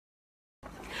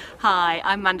Hi,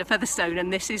 I'm Amanda Featherstone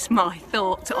and this is my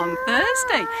thought on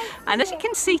Thursday. And as you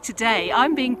can see today,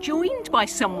 I'm being joined by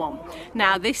someone.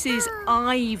 Now this is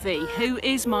Ivy, who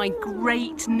is my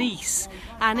great niece.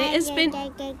 And it has been...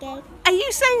 Are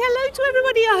you saying hello to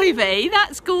everybody, Ivy?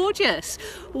 That's gorgeous.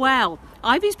 Well,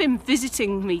 Ivy's been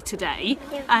visiting me today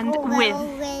and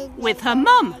with her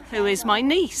mum, who is my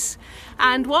niece.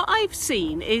 And what I've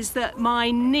seen is that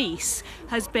my niece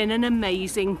has been an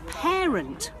amazing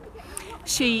parent.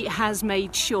 She has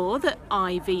made sure that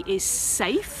Ivy is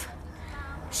safe.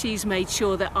 She's made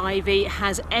sure that Ivy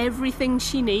has everything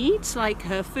she needs, like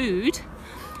her food.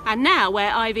 And now,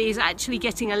 where Ivy is actually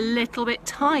getting a little bit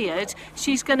tired,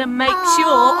 she's going to make sure...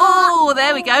 Oh,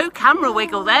 there we go, camera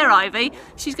wiggle there, Ivy.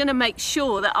 She's going to make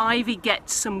sure that Ivy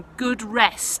gets some good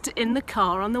rest in the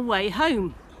car on the way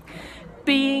home.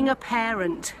 Being a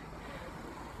parent.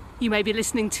 You may be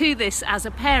listening to this as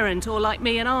a parent or like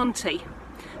me, an auntie,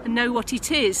 and know what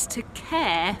it is to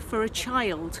care for a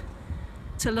child,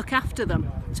 to look after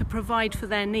them, to provide for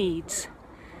their needs.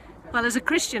 Well, as a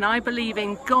Christian, I believe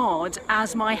in God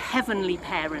as my heavenly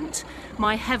parent,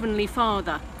 my heavenly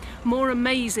Father, more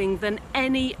amazing than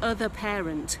any other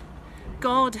parent.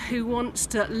 God who wants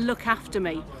to look after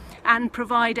me and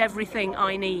provide everything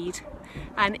I need,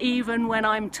 and even when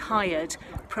I'm tired,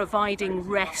 providing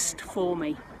rest for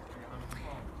me.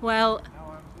 Well,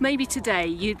 maybe today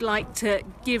you'd like to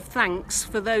give thanks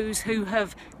for those who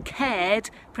have cared,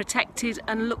 protected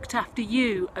and looked after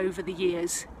you over the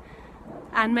years.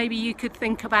 And maybe you could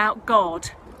think about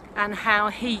God and how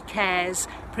He cares,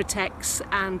 protects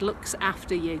and looks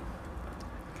after you.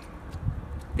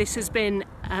 This has been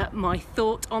my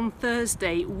thought on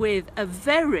Thursday with a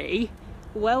very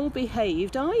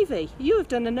well-behaved Ivy. You have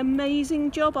done an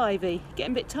amazing job, Ivy.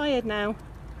 Getting a bit tired now.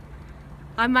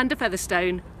 I'm Amanda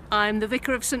Featherstone. I'm the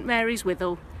Vicar of St Mary's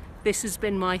Withell. This has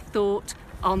been my thought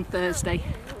on Thursday.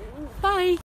 Bye.